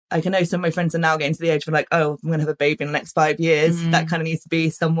I know some of my friends are now getting to the age where like, oh, I'm going to have a baby in the next 5 years. That kind of needs to be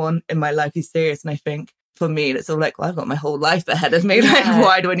someone in my life who's serious. And I think for me, it's all like, well, I've got my whole life ahead of me. Yeah. Like,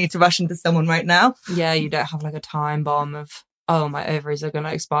 why do I need to rush into someone right now? Yeah, you don't have like a time bomb of, oh, my ovaries are going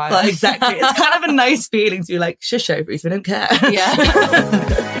to expire. Well, exactly. It's kind of a nice feeling to be like, shush ovaries, we don't care.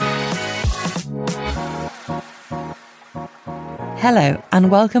 Yeah. Hello,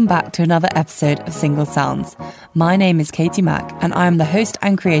 and welcome back to another episode of Single Sounds. My name is Katie Mack, and I am the host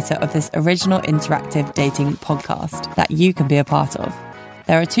and creator of this original interactive dating podcast that you can be a part of.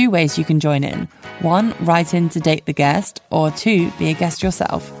 There are two ways you can join in. One, write in to date the guest, or two, be a guest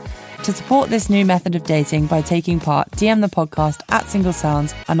yourself. To support this new method of dating by taking part, DM the podcast at Single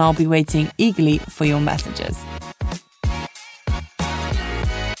Sounds, and I'll be waiting eagerly for your messages.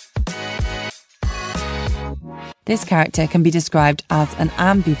 This character can be described as an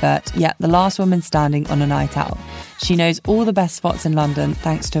ambivert, yet the last woman standing on a night out. She knows all the best spots in London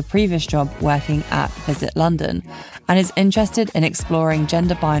thanks to a previous job working at Visit London, and is interested in exploring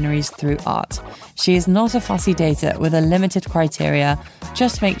gender binaries through art. She is not a fussy dater with a limited criteria.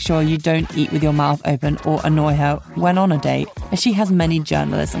 Just make sure you don't eat with your mouth open or annoy her when on a date, as she has many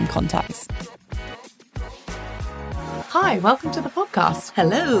journalism contacts. Hi, welcome to the podcast.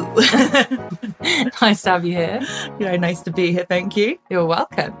 Hello. Nice to have you here. Yeah, nice to be here. Thank you. You're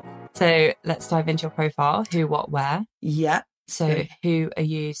welcome. So let's dive into your profile. Who, what, where? Yeah. So who are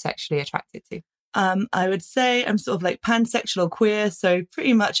you sexually attracted to? I would say I'm sort of like pansexual or queer. So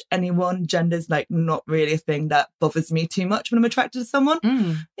pretty much anyone. Gender's like not really a thing that bothers me too much when I'm attracted to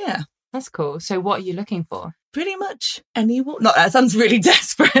someone. Yeah. That's cool. So what are you looking for? Pretty much anyone. No, that sounds really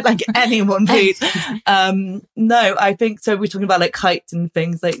desperate. Like anyone, please. No, I think so. We're talking about like height and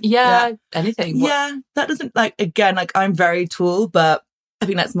things like anything. Yeah, that doesn't like again. Like I'm very tall, but I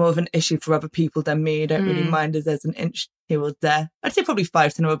think that's more of an issue for other people than me. I don't really mind if there's an inch here or there. I'd say probably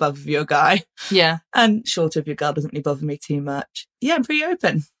 5'10" or above if you're a guy. Yeah, and shorter if you're a girl doesn't really bother me too much. Yeah, I'm pretty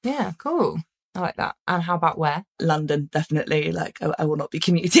open. Yeah, cool. I like that. And how about where? London, definitely. Like I will not be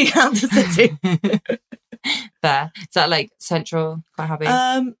commuting out the city. Fair. Is that like central, quite happy?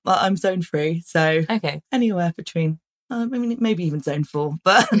 Well, I'm zone 3, so okay, anywhere between. I mean, maybe even zone 4,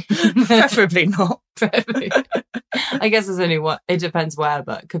 but preferably not. Preferably. I guess there's only one. It depends where,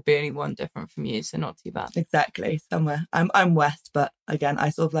 but it could be only one different from you, so not too bad. Exactly, somewhere. I'm west, but again, I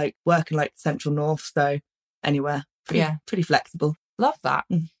sort of like work in like central north, so anywhere. Pretty flexible. Love that.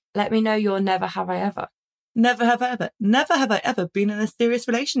 Let me know your never have I ever. Never have I ever. Never have I ever been in a serious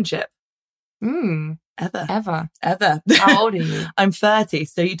relationship. Ever. How old are you? I'm 30.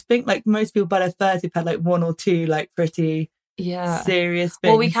 So you'd think like most people by their 30 have had like one or two like pretty serious things.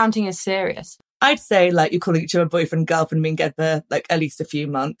 What are we counting as serious? I'd say like you're calling each other boyfriend, girlfriend, being together for like at least a few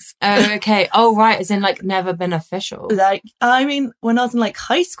months. Oh, okay. Oh, right. As in like never been official. Like, I mean, when I was in like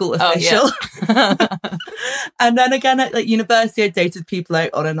high school official. Oh, yeah. And then again at like university, I dated people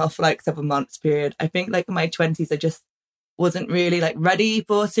like on and off for like several months period. I think like in my 20s, I just wasn't really like ready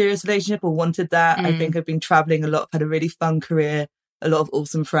for a serious relationship or wanted that. I think I've been traveling a lot, had a really fun career, a lot of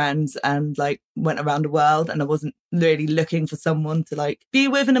awesome friends, and like went around the world, and I wasn't really looking for someone to like be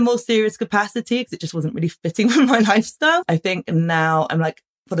with in a more serious capacity because it just wasn't really fitting with my lifestyle. I think now I'm like,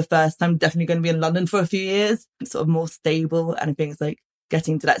 for the first time, definitely going to be in London for a few years, sort of more stable. And I think it's like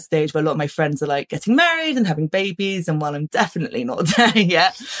getting to that stage where a lot of my friends are like getting married and having babies, and while I'm definitely not there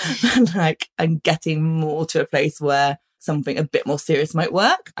yet, like I'm getting more to a place where something a bit more serious might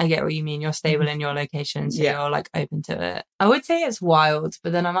work. I get what you mean. You're stable in your location, so you're like open to it. I would say it's wild,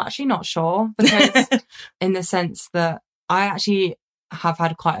 but then I'm actually not sure, because in the sense that I actually have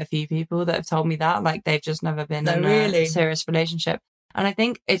had quite a few people that have told me that like they've just never been in a serious relationship. And I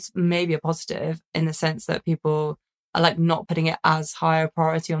think it's maybe a positive in the sense that people are like not putting it as high a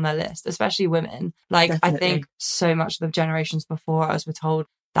priority on their list, especially women. Like I think so much of the generations before us were told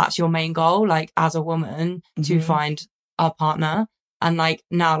that's your main goal, like as a woman, to find our partner. And like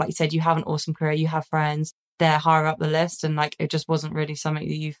now, like you said, you have an awesome career, you have friends, they're higher up the list, and like it just wasn't really something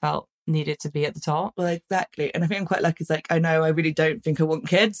that you felt needed to be at the top. Well, exactly. And I think I'm quite lucky. It's like, I know I really don't think I want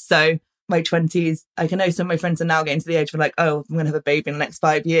kids. So my 20s, I know some of my friends are now getting to the age where like, oh, I'm going to have a baby in the next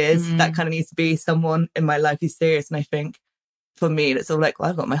 5 years. That kind of needs to be someone in my life who's serious. And I think for me, it's all like,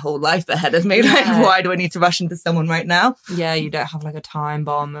 well, I've got my whole life ahead of me. Like, why do I need to rush into someone right now? Yeah, you don't have like a time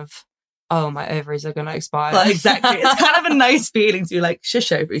bomb of, oh, my ovaries are going to expire. Well, exactly. It's kind of a nice feeling to be like,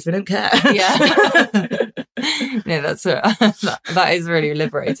 shush ovaries, we don't care. Yeah. Yeah, that is really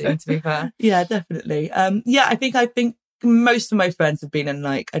liberating, to be fair. Yeah, definitely. Yeah, I think most of my friends have been in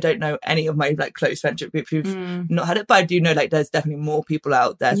like, I don't know any of my like close friendship group who've not had it, but I do know like there's definitely more people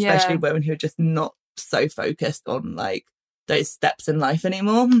out there, especially women who are just not so focused on like those steps in life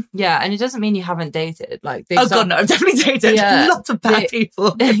anymore. Yeah, and it doesn't mean you haven't dated. Like, oh god, no, I've definitely dated lots of bad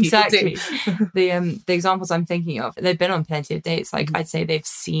people. Exactly. The examples I'm thinking of, they've been on plenty of dates. Like, I'd say they've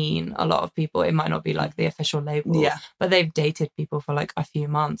seen a lot of people. It might not be like the official label, but they've dated people for like a few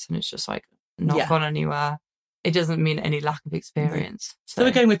months, and it's just like not gone anywhere. It doesn't mean any lack of experience. So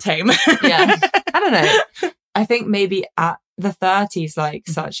we're going with tame. Yeah, I don't know. I think maybe at the 30s, like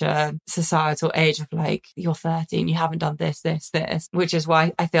such a societal age of like, you're 30 and you haven't done this, which is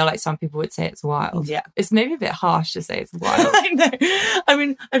why I feel like some people would say it's wild. Yeah. It's maybe a bit harsh to say it's wild. I know. I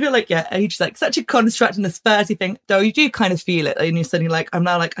mean, I feel like, age is like such a construct and a 30 thing, though you do kind of feel it. And you're suddenly like, I'm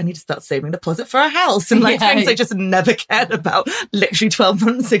now like, I need to start saving a deposit for a house. And like things I just never cared about literally 12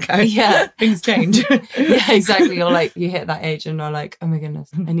 months ago. Yeah. Things change. Yeah, exactly. You're like, you hit that age and you're like, oh my goodness,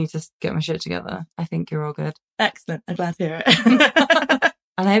 I need to get my shit together. I think you're all good. Excellent. I'm glad to hear it.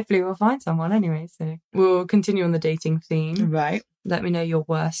 And hopefully we'll find someone anyway. So we'll continue on the dating theme. Right. Let me know your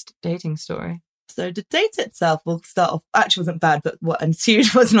worst dating story. So the date itself will start off, actually wasn't bad, but what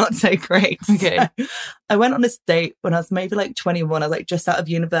ensued was not so great. Okay. So I went on this date when I was maybe like 21. I was like just out of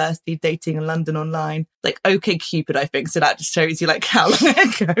university, dating in London online, like OkCupid, I think. So that just shows you like how long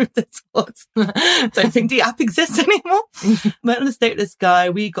ago this was. Don't think the app exists anymore. Went on this date with this guy.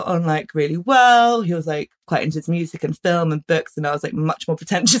 We got on like really well. He was like quite into his music and film and books. And I was like much more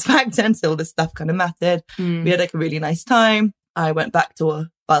pretentious back then. So all this stuff kind of mattered. We had like a really nice time. I went back to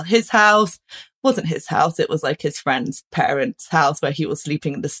his house. Wasn't his house, it was like his friend's parents' house where he was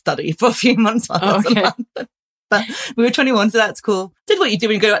sleeping in the study for a few months while I was in London. But we were 21, so that's cool. Did what you do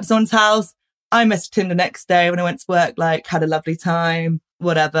when you go back to someone's house. I messaged him the next day when I went to work, like, had a lovely time,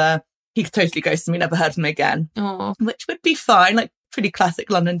 whatever. He totally ghosted me, never heard from him again. Aww. Which would be fine, like, pretty classic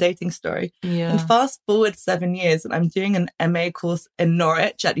London dating story. Yeah. And fast forward 7 years, and I'm doing an MA course in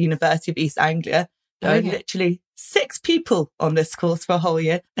Norwich at the University of East Anglia. There are literally 6 people on this course for a whole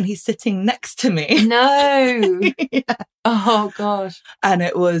year, and he's sitting next to me. No. Oh gosh. And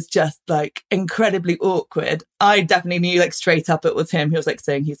it was just like incredibly awkward. I definitely knew like straight up it was him. He was like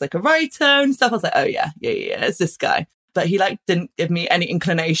saying he's like a writer and stuff. I was like, oh yeah, it's this guy. But he like didn't give me any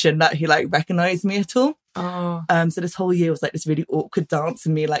inclination that he like recognized me at all. Oh. So this whole year was like this really awkward dance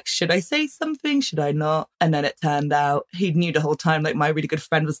and me like, should I say something? Should I not? And then it turned out he knew the whole time, like my really good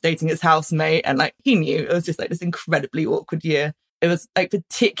friend was dating his housemate and like he knew. It was just like this incredibly awkward year. It was like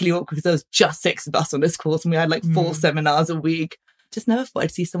particularly awkward because there was just 6 of us on this course and we had like 4 seminars a week. Just never thought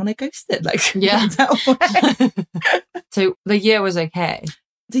I'd see someone I ghosted. Like, yeah. That way. So the year was okay.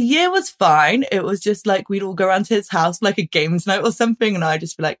 The year was fine. It was just like we'd all go around to his house like a games night or something, and I'd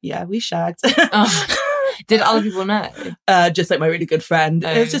just be like, yeah, we shagged. Oh. Did other people know? Just like my really good friend. Oh.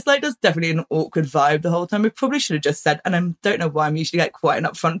 It was just like there's definitely an awkward vibe the whole time. We probably should have just said, and I don't know why I'm usually like quite an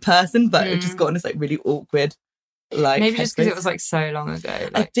upfront person, but it just got on this like really awkward like maybe just because it was like so long ago.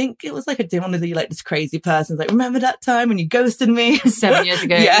 Like, I think it was like I didn't want to be like this crazy person. Like, remember that time when you ghosted me 7 years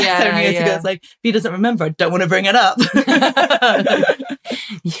ago? Yeah, 7 years ago. It's like, if he doesn't remember, I don't want to bring it up.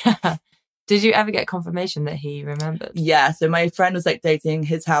 Yeah. Did you ever get confirmation that he remembered? Yeah. So my friend was like dating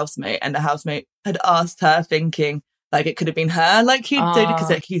his housemate, and the housemate had asked her, thinking like it could have been her. Like he did, because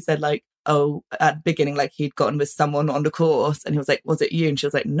like, he said like, oh, at the beginning, like he'd gotten with someone on the course, and he was like, was it you? And she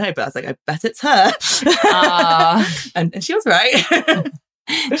was like, no, but I was like, I bet it's her. And she was right.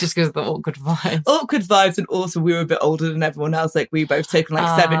 Just because of the awkward vibes. Awkward vibes, and also we were a bit older than everyone else. Like we both taken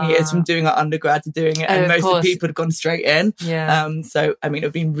like 7 years from doing our undergrad to doing it, and most of the people had gone straight in. Yeah. So I mean, it would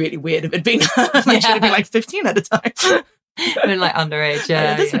have been really weird if it'd been her. I should have been like 15 at the time. Been like underage.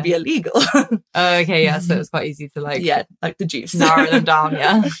 Yeah, this would be illegal. Oh, okay, yeah. So it was quite easy to like like the juice, narrow them down.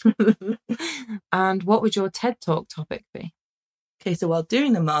 Yeah. And what would your TED Talk topic be? Okay, so while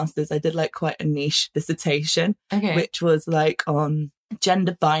doing the masters, I did like quite a niche dissertation, which was like on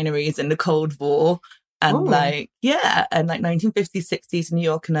gender binaries in the Cold War, and like 1950s, 60s New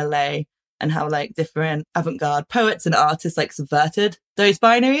York and LA, and how like different avant-garde poets and artists like subverted those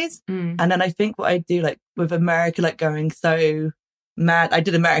binaries. And then I think what I do like with America like going so mad, I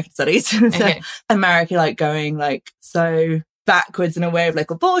did American studies. So America like going like so backwards in a way of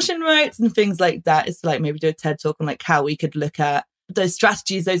like abortion rights and things like that, is to like maybe do a TED Talk on like how we could look at those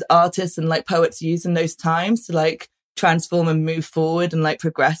strategies those artists and like poets use in those times to like transform and move forward and like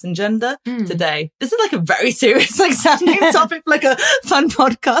progress in gender today. This is like a very serious like sounding topic, like a fun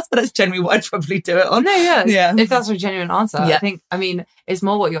podcast, but that's generally what I'd probably do it on. No, yeah. If that's a genuine answer, yeah. I mean, it's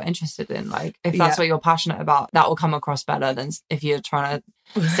more what you're interested in. Like, if that's what you're passionate about, that will come across better than if you're trying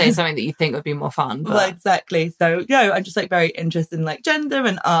to say something that you think would be more fun. But... Well, exactly. So, I'm just like very interested in like gender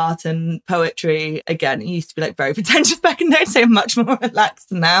and art and poetry. Again, it used to be like very pretentious back in the day, so much more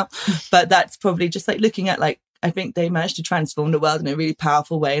relaxed now. But that's probably just like looking at like I think they managed to transform the world in a really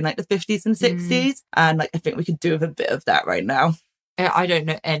powerful way in like the 50s and 60s. And like, I think we could do with a bit of that right now. I don't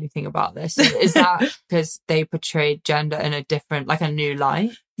know anything about this. Is that because they portrayed gender in a different, like a new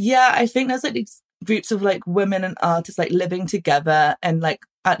light? Yeah, I think there's like these groups of like women and artists like living together, and like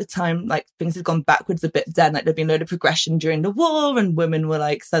at the time like things had gone backwards a bit then, like there'd been a load of progression during the war and women were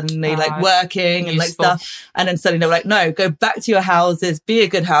like suddenly like working and like stuff, and then suddenly they were like, no, go back to your houses, be a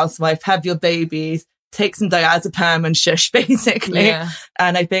good housewife, have your babies, take some diazepam and shush, basically.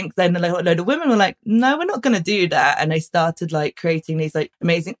 And I think then a load of women were like, no, we're not going to do that. And they started like creating these like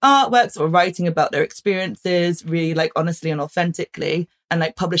amazing artworks or writing about their experiences really like honestly and authentically, and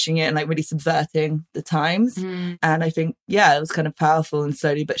like publishing it and like really subverting the times. And I think, yeah, it was kind of powerful, and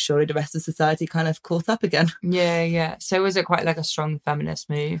slowly but surely the rest of society kind of caught up again. Yeah. So was it quite like a strong feminist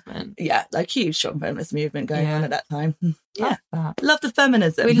movement? Yeah, like huge strong feminist movement going on at that time. Yeah, love the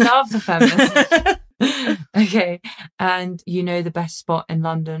feminism. We love the feminism. Okay, and you know the best spot in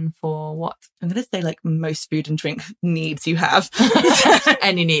London for what? I'm going to say like most food and drink needs you have.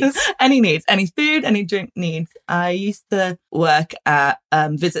 Any needs. Any food, any drink needs. I used to work at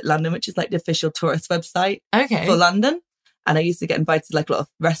Visit London, which is like the official tourist website for London. And I used to get invited to like a lot of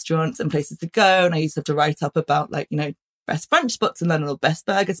restaurants and places to go. And I used to have to write up about like, you know, best French spots in London or best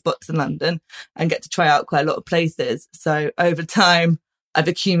burger spots in London, and get to try out quite a lot of places. So over time, I've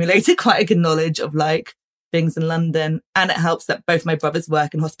accumulated quite a good knowledge of like things in London, and it helps that both my brothers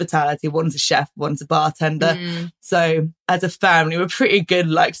work in hospitality. One's a chef, one's a bartender. So as a family, we're pretty good.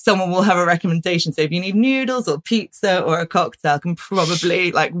 Like someone will have a recommendation. So if you need noodles or pizza or a cocktail, I can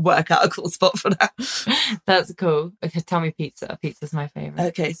probably like work out a cool spot for that. That's cool. Okay, tell me pizza. Pizza's my favourite.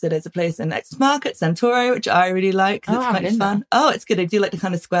 Okay, so there's a place in Exeter Market, Santoro, which I really like. It's quite fun. There. Oh, it's good. I do like the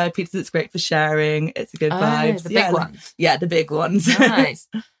kind of square pizzas. It's great for sharing. It's a good vibe. The big ones. Yeah, the big ones. Nice.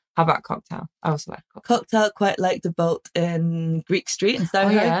 How about cocktail? I also like cocktail. Cocktail, quite like the Vault in Greek Street in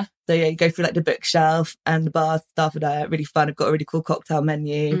Soho. So yeah, you go through like the bookshelf and the bar stuff, and really fun. I've got a really cool cocktail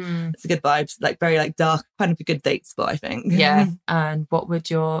menu. It's a good vibe. It's like very like dark, kind of a good date spot, I think. Yeah. And what would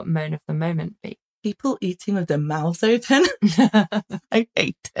your moan of the moment be? People eating with their mouths open. I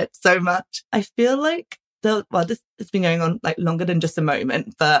hate it so much. I feel like this has been going on like longer than just a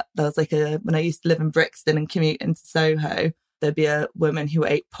moment, but there was like when I used to live in Brixton and commute into Soho, there'd be a woman who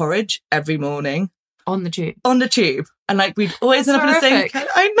ate porridge every morning. On the tube? On the tube. And like we'd always end up in the same...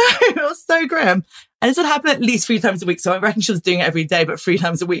 I know, it was so grim. And this would happen at least 3 times a week. So I reckon she was doing it every day, but 3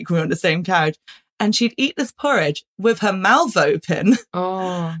 times a week we were on the same carriage. And she'd eat this porridge with her mouth open.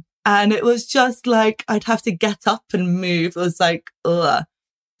 Oh. And it was just like, I'd have to get up and move. It was like, ugh.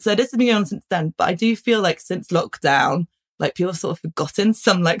 So this has been going on since then. But I do feel like since lockdown, like people have sort of forgotten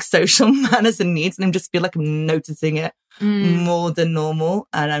some like social manners and needs, and I just feel like I'm noticing it more than normal,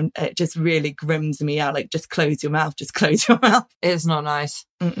 and it just really grims me out. Like, just close your mouth, just close your mouth. It's not nice.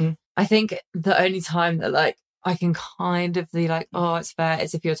 I think the only time that like I can kind of be like, oh, it's fair,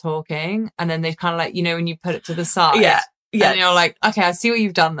 is if you're talking, and then they kind of like, you know, when you put it to the side. Yeah. And you're like, okay, I see what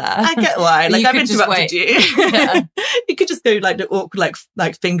you've done there. I get why. Like, I've interrupted you. Yeah. You could just go like the awkward,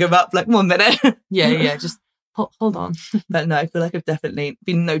 like finger up, like 1 minute. Yeah. Just hold on. But no, I feel like I've definitely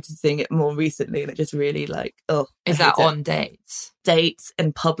been noticing it more recently, and it just really like, oh. Is that on dates? Dates,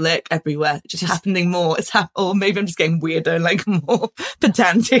 in public, everywhere. It's just happening more. Or maybe I'm just getting weirder and like more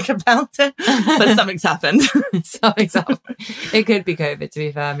pedantic about it. But something's happened. Something's happened. It could be COVID, to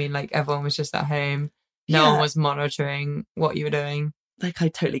be fair. I mean, like everyone was just at home. No one was monitoring what you were doing. Like, I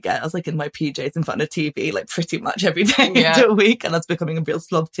totally get it. I was like in my PJs in front of TV, like pretty much every day into a week. And that's becoming a real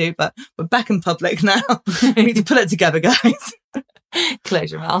slob too. But we're back in public now. We need to pull it together, guys.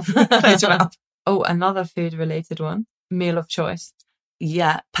 Close your mouth. Close your mouth. Oh, another food related one. Meal of choice.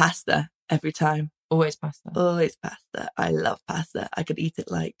 Yeah, pasta every time. Always pasta. Always pasta. I love pasta. I could eat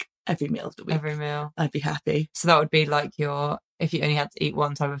it like every meal of the week. Every meal. I'd be happy. So that would be like if you only had to eat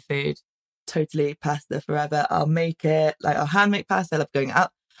one type of food. Totally pasta forever. I'll make it. Like, I'll hand make pasta. I love going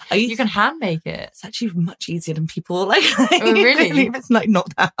out. You can hand make it. It's actually much easier than people like. Oh, really? It's like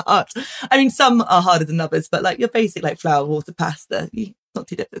not that hard. I mean, some are harder than others, but like your basic like flour, water, pasta, not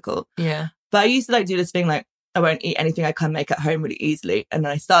too difficult. Yeah. But I used to like do this thing like, I won't eat anything I can make at home really easily. And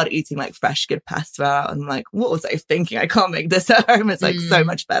then I started eating like fresh, good pasta out. And I'm like, what was I thinking? I can't make this at home. It's like so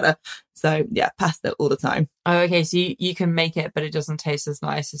much better. So yeah, pasta all the time. Oh, okay. So you can make it, but it doesn't taste as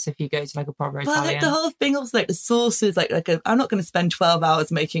nice as if you go to like a proper Italian. Like the whole thing also like the sauces, like I'm not going to spend 12 hours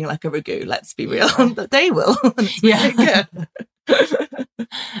making like a ragu. Let's be real. But they will. It's really good.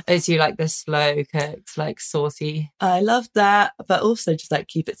 Is you like the slow cooked, like saucy? I love that, but also just like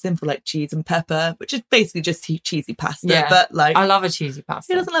keep it simple, like cheese and pepper, which is basically just cheesy pasta. Yeah. But like, I love a cheesy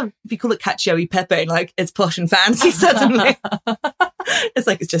pasta. Who doesn't love? If you call it cacio e pepe, like it's posh and fancy suddenly. It's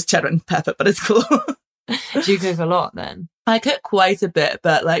like it's just cheddar and pepper, but it's cool. Do you cook a lot then? I cook quite a bit,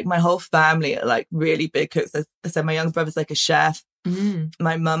 but like my whole family are like really big cooks. As I said, my younger brother's like a chef.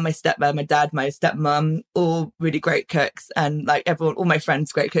 My mum, my stepdad, my dad, my stepmom, all really great cooks, and like everyone, all my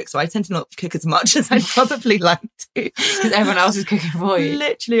friends, great cooks. So I tend to not cook as much as I'd probably like to, because everyone else is cooking for you.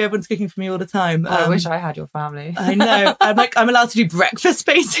 Literally, everyone's cooking for me all the time. I wish I had your family. I know. I'm allowed to do breakfast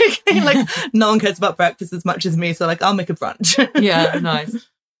basically. Like no one cares about breakfast as much as me, so like I'll make a brunch. Yeah, nice.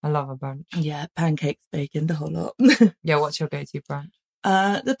 I love a brunch. Yeah, pancakes, bacon, the whole lot. Yeah, what's your go-to brunch?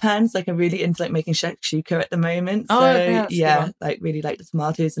 Depends. Like I'm really into like making shakshuka at the moment. Oh, so yeah, like really like the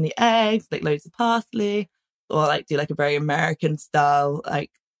tomatoes and the eggs, like loads of parsley, or like do like a very American style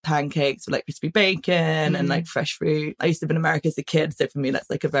like pancakes with like crispy bacon and like fresh fruit. I used to live in America as a kid, so for me that's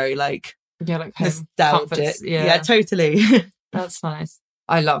like a very like like nostalgic. Yeah, totally. That's nice.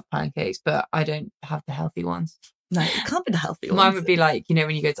 I love pancakes, but I don't have the healthy ones. No, it can't be the healthy ones. Mine would be like, you know,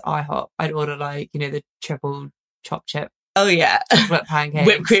 when you go to IHOP, I'd order like, you know, the triple chopped chip. Oh yeah, chocolate pancakes,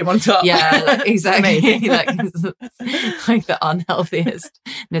 whipped cream on top. Yeah, like, exactly. like the unhealthiest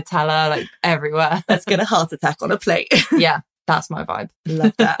Nutella, like everywhere. Let's get a heart attack on a plate. Yeah, that's my vibe.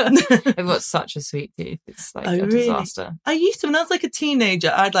 Love that. I've got such a sweet tooth. It's like a disaster. I used to, when I was like a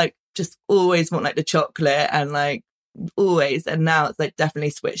teenager, I'd like just always want like the chocolate and like always, and now it's like definitely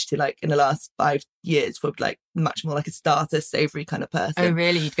switched to like in the last 5 years for like much more like a starter savoury kind of person. Oh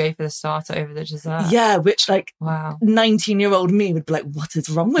really? You'd go for the starter over the dessert? Yeah, which like wow, 19-year-old me would be like, what is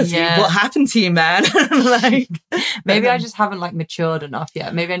wrong with you? What happened to you, man? Like maybe I just haven't like matured enough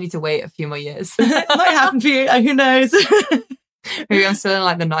yet. Maybe I need to wait a few more years. It might happen for you, who knows. Maybe I'm still in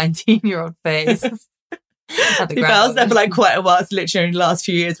like the 19-year-old phase. I was there for like quite a while. It's literally only the last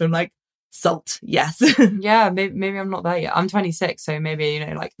few years when I'm like, salt, yes. Yeah, maybe I'm not there yet. I'm 26, so maybe, you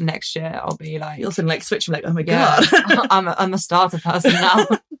know, like next year I'll be like, you'll suddenly like switch and like, oh my god, I'm a starter person now.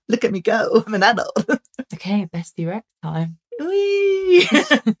 Look at me go, I'm an adult. Okay, bestie rec time.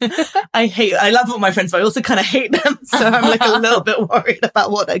 I love all my friends, but I also kind of hate them, so I'm like a little bit worried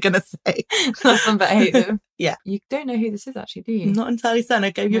about what they're gonna say. Nothing but hate them. Yeah, you don't know who this is actually, do you? Not entirely certain. I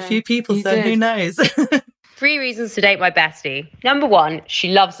gave you a few people, so who knows. 3 reasons to date my bestie. Number 1, she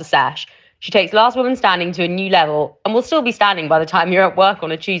loves the sash. She takes Last Woman Standing to a new level and will still be standing by the time you're at work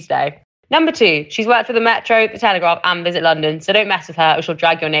on a Tuesday. Number 2, she's worked for the Metro, the Telegraph and Visit London, so don't mess with her or she'll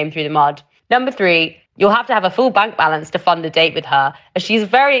drag your name through the mud. Number 3, you'll have to have a full bank balance to fund a date with her, as she's a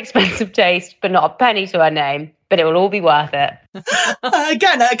very expensive taste, but not a penny to her name, but it will all be worth it.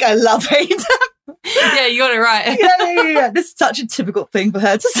 Again, I love hate. Yeah, you got it right. Yeah. This is such a typical thing for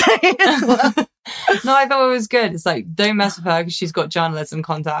her to say as well. No, I thought it was good. It's like, don't mess with her because she's got journalism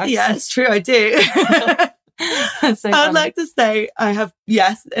contacts. Yeah, it's true, I do. So I would like to say I have,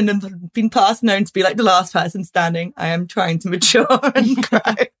 yes, and then been past known to be like the last person standing. I am trying to mature and grow.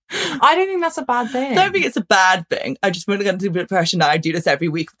 I don't think that's a bad thing. I don't think it's a bad thing. I just want to get into the impression that I do this every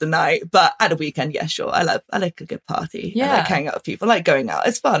week of the night. But at a weekend, yeah, sure. I like a good party. Yeah. I like hanging out with people. I like going out.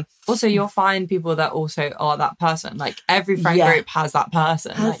 It's fun. Also, you'll find people that also are that person. Like every friend group has that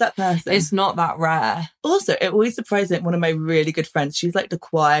person. It's not that rare. Also, it always surprises me. One of my really good friends, she's like the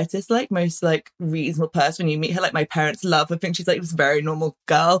quietest, like most like reasonable person. When you meet her, like my parents love her. I think she's like this very normal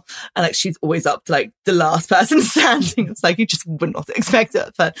girl. And like she's always up to like the last person standing. It's like you just would not expect it.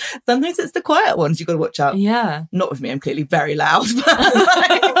 But sometimes it's the quiet ones you got to watch out. Yeah. Not with me. I'm clearly very loud. But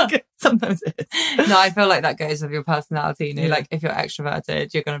like, sometimes it is. No, I feel like that goes with your personality. You know, like if you're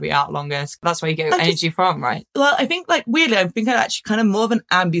extroverted, you're going to be out longest. That's where you get your energy from, right? Well, I think like weirdly, I think I'm actually kind of more of an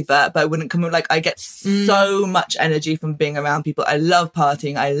ambivert, but I wouldn't come with like, I get so much energy from being around people. I love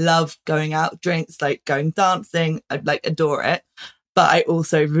partying. I love going out, drinks, like going dancing. I like adore it. But I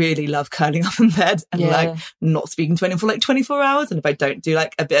also really love curling up in bed and like not speaking to anyone for like 24 hours. And if I don't do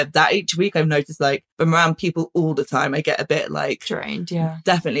like a bit of that each week, I've noticed like if I'm around people all the time, I get a bit like drained. Yeah,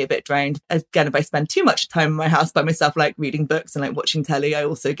 definitely a bit drained. Again, if I spend too much time in my house by myself, like reading books and like watching telly, I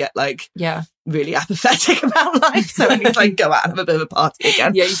also get like really apathetic about life. So I need to like go out and have a bit of a party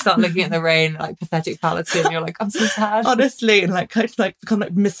again. Yeah, you start looking at the rain, like pathetic fallacy, and you're like, I'm so sad. Honestly, and like I like become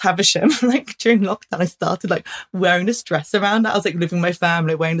like Miss Havisham. Like during lockdown, I started like wearing this dress around. I was like living with my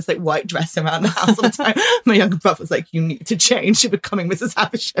family, wearing this like white dress around the house all the time. My younger brother was like, "You need to change. You're becoming Mrs.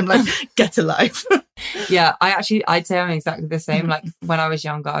 Havisham. Like, get a life." Yeah, I'd say I'm exactly the same. Like when I was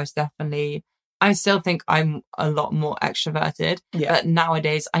younger, I was definitely I still think I'm a lot more extroverted, but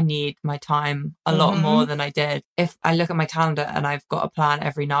nowadays I need my time a lot more than I did. If I look at my calendar and I've got a plan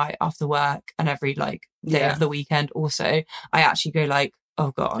every night after work and every like day of the weekend also, I actually go like,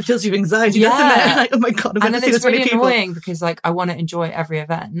 oh God. It feels you anxiety, doesn't it? Like, oh my God, I'm and then it's really people. annoying because like I want to enjoy every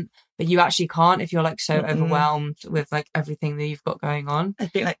event, but you actually can't if you're like so overwhelmed with like everything that you've got going on. I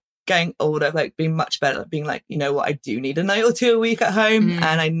think like getting older, like being much better at being like, you know what, I do need a night or two a week at home,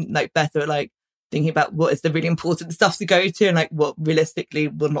 and I'm like better at like thinking about what is the really important stuff to go to and like what realistically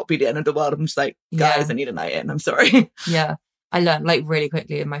will not be the end of the world. I'm just like, guys, I need a night in. I'm sorry. Yeah. I learned like really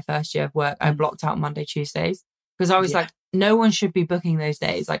quickly in my first year of work, I blocked out Monday, Tuesdays because I was like, no one should be booking those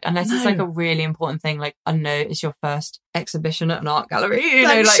days. Like, unless it's like a really important thing, like, I don't know, it's your first exhibition at an art gallery. You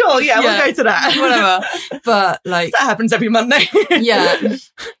know, like, sure, we'll go to that. Whatever. But like, that happens every Monday.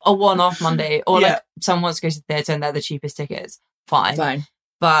 A one-off Monday, or like someone wants to go to the theatre and they're the cheapest tickets. Fine.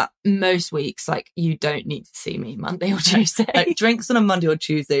 But most weeks, like, you don't need to see me Monday or Tuesday. Like, drinks on a Monday or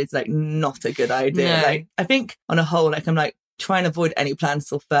Tuesday is like not a good idea. No. Like, I think on a whole, like, I'm like trying to avoid any plans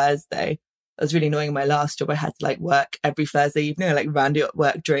till Thursday. It was really annoying in my last job. I had to like work every Thursday evening, like random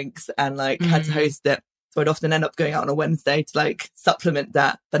work drinks, and like had to host it. So I'd often end up going out on a Wednesday to like supplement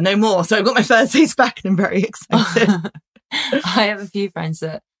that, but no more. So I've got my Thursdays back and I'm very excited. I have a few friends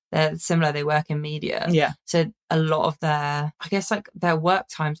that they're similar. They work in media. Yeah. So a lot of their, I guess like their work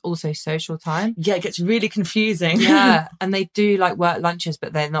time's also social time. Yeah, it gets really confusing. Yeah. And they do like work lunches,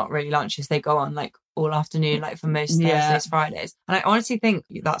 but they're not really lunches. They go on like all afternoon, like for most Thursdays, Fridays. And I honestly think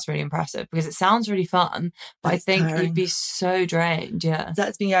that's really impressive because it sounds really fun, but I think you'd be so drained. Yeah.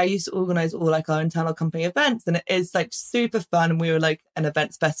 That's me. I used to organise all like our internal company events, and it is like super fun. And we were like an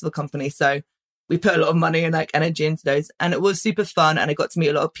events festival company. So we put a lot of money and like energy into those, and it was super fun. And I got to meet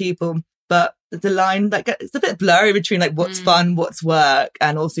a lot of people, but the line, like, it's a bit blurry between like what's fun, what's work.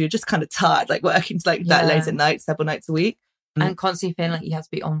 And also you're just kind of tired, like working to like that late at night, several nights a week. And constantly feeling like you have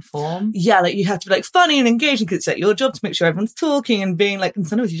to be on form. Yeah, like you have to be like funny and engaging because it's like your job to make sure everyone's talking and being like, and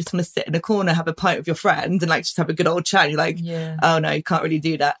sometimes you just want to sit in a corner, have a pint with your friend and like just have a good old chat. And you're like, oh no, you can't really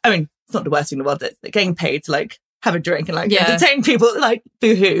do that. I mean, it's not the worst thing in the world. It's like getting paid to like have a drink and like entertain people, like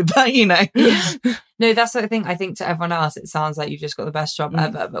boo-hoo, but you know. No, that's the thing. I think to everyone else, it sounds like you've just got the best job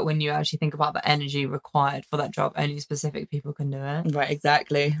ever. But when you actually think about the energy required for that job, only specific people can do it. Right,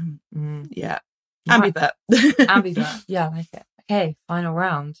 exactly. Yeah. Ambivert. Ambivert. Yeah, I like it. Okay, final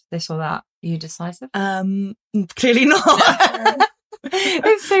round. This or that. Are you decisive? Clearly not.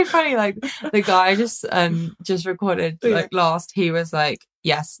 It's so funny. Like the guy just recorded like last. He was like,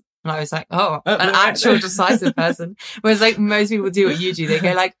 yes, and I was like, oh, an actual decisive person. Whereas like most people do what you do. They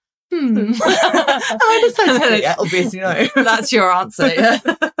go like, I decided. Yeah, obviously no. That's your answer. Yeah.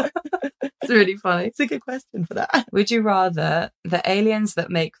 It's really funny. It's a good question for that. Would you rather the aliens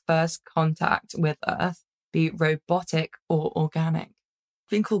that make first contact with Earth be robotic or organic? I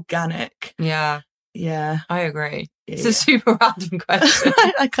think organic. Yeah. Yeah. I agree. It's a super random question.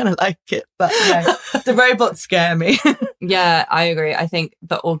 I kind of like it, but no, the robots scare me. Yeah, I agree. I think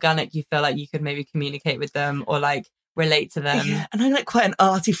the organic, you feel like you could maybe communicate with them or like relate to them. Yeah, and I'm like quite an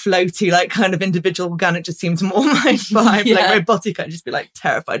arty, floaty, like kind of individual. Organic just seems more my vibe. Like robotic, I'd just be like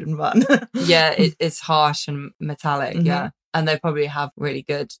terrified and run. Yeah, it's harsh and metallic. Yeah. And they probably have really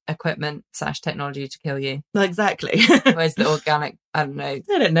good equipment / technology to kill you. Exactly. Whereas the organic, I don't know. I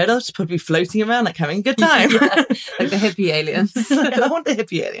don't know. They'll just probably be floating around, like having a good time. Like the hippie aliens. I want the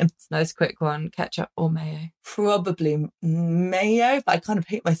hippie aliens. Nice quick one. Ketchup or mayo? Probably mayo, but I kind of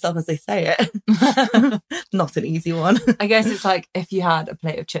hate myself as I say it. Not an easy one. I guess it's like if you had a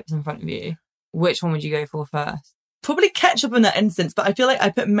plate of chips in front of you, which one would you go for first? Probably ketchup in that instance, but I feel like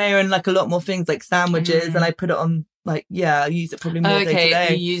I put mayo in like a lot more things like sandwiches and I put it on like, I use it probably more day to day.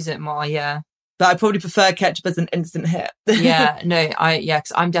 Okay, you use it more, yeah. But I probably prefer ketchup as an instant hit. Yeah, no,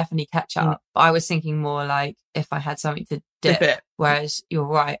 because I'm definitely ketchup. But I was thinking more like if I had something to dip it. Whereas you're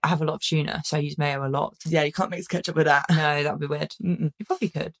right, I have a lot of tuna, so I use mayo a lot. Yeah, you can't mix ketchup with that. No, that would be weird. You probably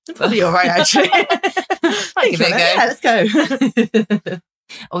could. Probably all right, actually. Give it a go. Yeah, let's go.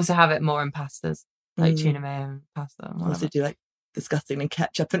 Also have it more in pastas. Like tuna mayo and pasta. Also do like disgustingly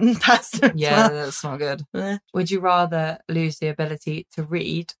ketchup and pasta. Yeah, that's not good. Would you rather lose the ability to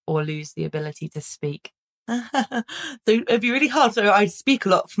read or lose the ability to speak? So it'd be really hard. So I speak a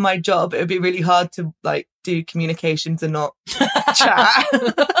lot for my job. It would be really hard to like do communications and not chat,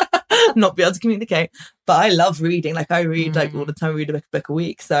 not be able to communicate. But I love reading. Like I read like all the time. I read a book a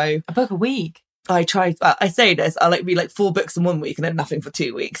week. So a book a week. I try. I say this. I like read like 4 books in 1 week and then nothing for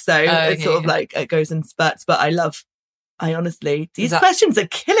 2 weeks. So it's sort of like it goes in spurts. But I honestly, these questions are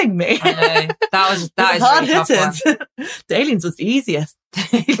killing me. I know. That is hard really hitters. The aliens was the easiest.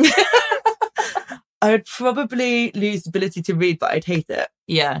 I would probably lose the ability to read, but I'd hate it.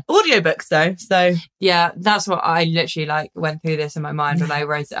 Yeah. Audiobooks though, so. Yeah, that's what I literally like went through this in my mind when I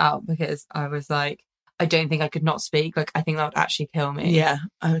wrote it out, because I was like, I don't think I could not speak. Like, I think that would actually kill me. Yeah,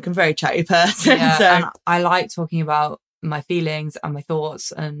 I'm a very chatty person. Yeah, so. and I like talking about my feelings and my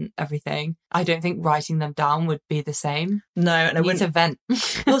thoughts and everything. I don't think writing them down would be the same. No, and I need wouldn't. to vent.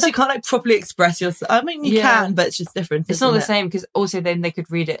 Also, you can't like properly express yourself. I mean, you can, but it's just different. It's not the same, because also then they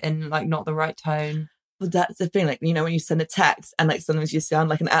could read it in like not the right tone. Well, that's the thing, like, you know, when you send a text and like sometimes you sound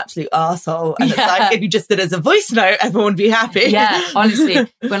like an absolute arsehole, and it's like, if you just did it as a voice note, everyone would be happy. Yeah, honestly,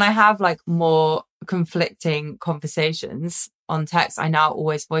 when I have like more conflicting conversations on text, I now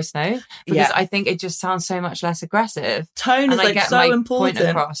always voice note, because I think it just sounds so much less aggressive. Tone is like so important. Point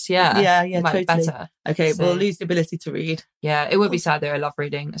across, yeah, totally. Better. Okay, so, we'll lose the ability to read. Yeah, it would be sad though. I love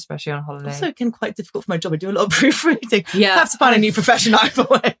reading, especially on holiday. Also, it can be quite difficult for my job. I do a lot of proofreading. Yeah, I have to find a new profession either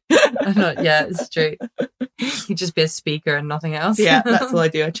way. Yeah, it's true. You just be a speaker and nothing else. Yeah, that's all I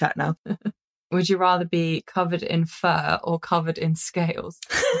do. I chat now. Would you rather be covered in fur or covered in scales?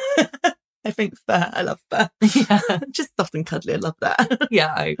 I think fur. I love fur. Yeah. Just soft and cuddly. I love that.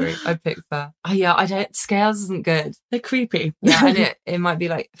 Yeah, I agree. I pick fur. Oh, yeah, I don't. Scales isn't good. They're creepy. Yeah, and it might be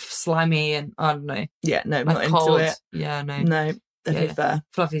like slimy and I don't know. Yeah, no, like not cold. into it. Yeah, no. No, definitely fur.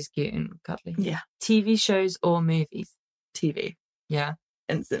 Fluffy's cute and cuddly. Yeah. TV shows or movies? TV. Yeah.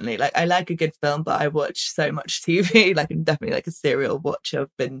 Instantly. Like, I like a good film, but I watch so much TV. Like, I'm definitely like a serial watcher,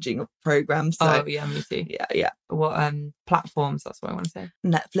 binging of programs. So, oh yeah, me too. Yeah. What platforms? That's what I want to say.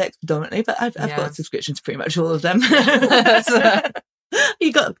 Netflix predominantly, but I've got subscriptions to pretty much all of them.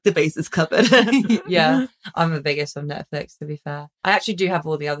 You got the bases covered. Yeah, I'm the biggest on Netflix, to be fair. I actually do have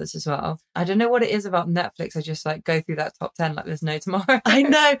all the others as well. I don't know what it is about Netflix. I just like go through that top 10 like there's no tomorrow. I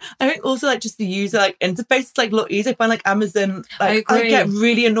know. I think also like just the user like interface is like a lot easier. I find like Amazon, like I get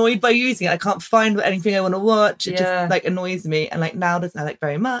really annoyed by using it. I can't find anything I want to watch. It just like annoys me. And like Now doesn't have like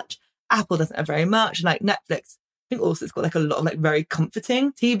very much. Apple doesn't have very much. And like Netflix, I think also it's got like a lot of like very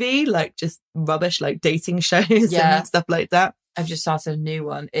comforting TV, like just rubbish like dating shows and stuff like that. I've just started a new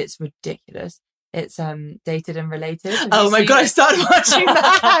one. It's ridiculous. It's Dated and Related. Oh my God, I started watching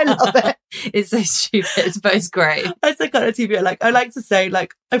that. I love it. It's so stupid, but it's great. That's the kind of TV I like to say,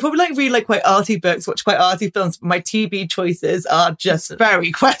 like, I probably like read like quite arty books, watch quite arty films, but my TV choices are just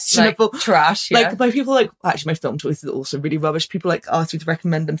very questionable. Like, trash, yeah. Like, my people like, actually my film choices are also really rubbish. People like ask me to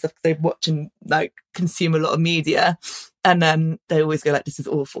recommend them stuff because they watch and like consume a lot of media. And then they always go like, this is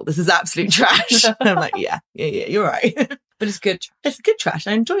awful. This is absolute trash. And I'm like, yeah, you're right. But it's good trash. It's good trash.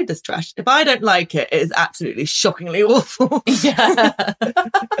 I enjoyed this trash. If I don't like it, it is absolutely shockingly awful. Yeah.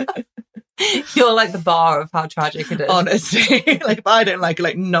 You're like the bar of how tragic it is. Honestly. Like, if I don't like it,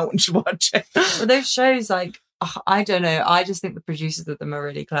 like, no one should watch it. Well, those shows, like, I don't know. I just think the producers of them are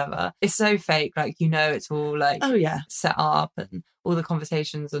really clever. It's so fake. Like, you know, it's all like set up and all the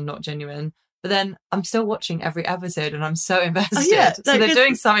conversations are not genuine. But then I'm still watching every episode and I'm so invested. Oh, yeah. So they're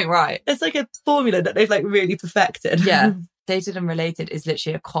doing something right. It's like a formula that they've like really perfected. Yeah. Dated and Related is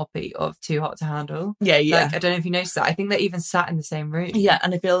literally a copy of Too Hot to Handle. Yeah. Like, I don't know if you noticed that. I think they even sat in the same room. Yeah.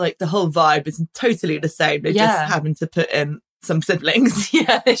 And I feel like the whole vibe is totally the same. They just happen to put in some siblings.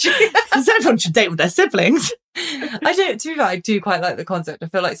 Yeah. Because everyone should date with their siblings. I do quite like the concept. I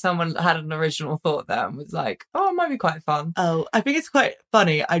feel like someone had an original thought there and was like, oh, it might be quite fun. Oh, I think it's quite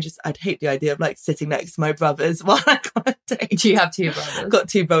funny. I'd hate the idea of like sitting next to my brothers while I go on a date. Do you have two brothers? I've got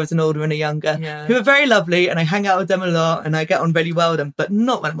two brothers, an older and a younger, who are very lovely, and I hang out with them a lot and I get on really well with them, but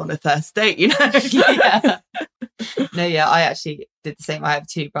not when I'm on a first date, you know? Yeah. No, yeah, I actually did the same. I have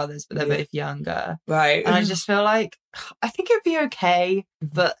two brothers, but they're both younger. Right. And I just feel like, I think it'd be okay,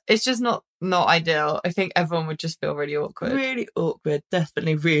 but it's just not ideal. I think everyone would just feel really awkward. Really awkward.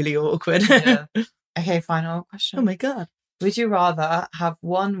 Definitely really awkward. Yeah. Okay, final question. Oh my God. Would you rather have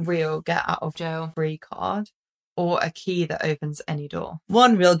one real get out of jail free card or a key that opens any door?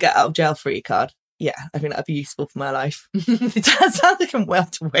 One real get out of jail free card. Yeah, I think that'd be useful for my life. It sounds like I'm well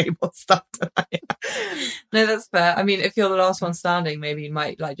to way more stuff tonight. No, that's fair. I mean, if you're the last one standing, maybe you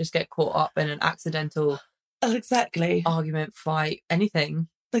might like just get caught up in an accidental argument, fight, anything.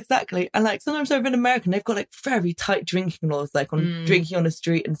 Exactly. And like sometimes over in America, they've got like very tight drinking laws, like on drinking on the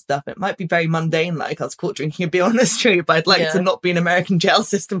street and stuff. It might be very mundane, like I was caught drinking a beer on the street, but I'd like to not be an American jail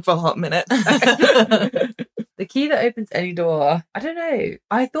system for a hot minute. The key that opens any door. I don't know.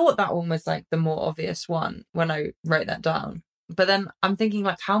 I thought that one was like the more obvious one when I wrote that down. But then I'm thinking,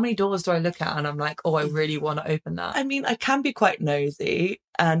 like, how many doors do I look at? And I'm like, oh, I really want to open that. I mean, I can be quite nosy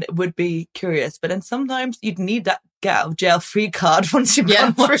and would be curious, but then sometimes you'd need that get out of jail free card once you've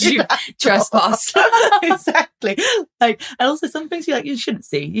gone through that trespass. Exactly. Like, and also some things you shouldn't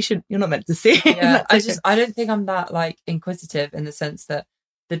see. You're not meant to see. Yeah, I don't think I'm that like inquisitive in the sense that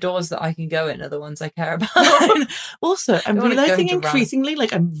the doors that I can go in are the ones I care about. Also, I'm realizing increasingly,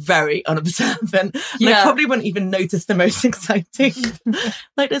 like, I'm very unobservant. And I probably wouldn't even notice the most exciting.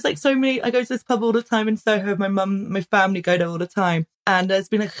 Like, there's like so many. I go to this pub all the time in Soho. My family go there all the time. And there's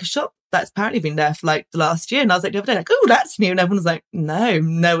been like a shop that's apparently been there for like the last year. And I was like the other day, like, oh, that's new. And everyone's like,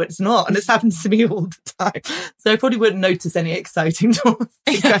 no, it's not. And this happens to me all the time. So I probably wouldn't notice any exciting doors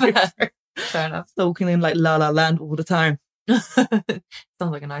to go through. Fair enough. Stalking in like La La Land all the time. Sounds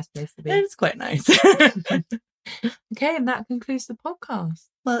like a nice place to be. It's quite nice. Okay, and that concludes the podcast.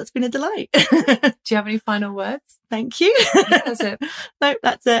 Well, it's been a delight. Do you have any final words? Thank you. That's it. No,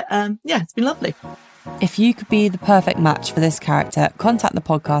 that's it. It's been lovely. If you could be the perfect match for this character, contact the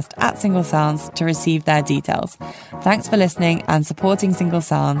podcast at Single Sounds to receive their details. Thanks for listening and supporting Single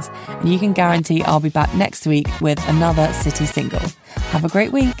Sounds, and you can guarantee I'll be back next week with another city single. Have a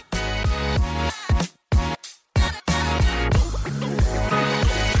great week.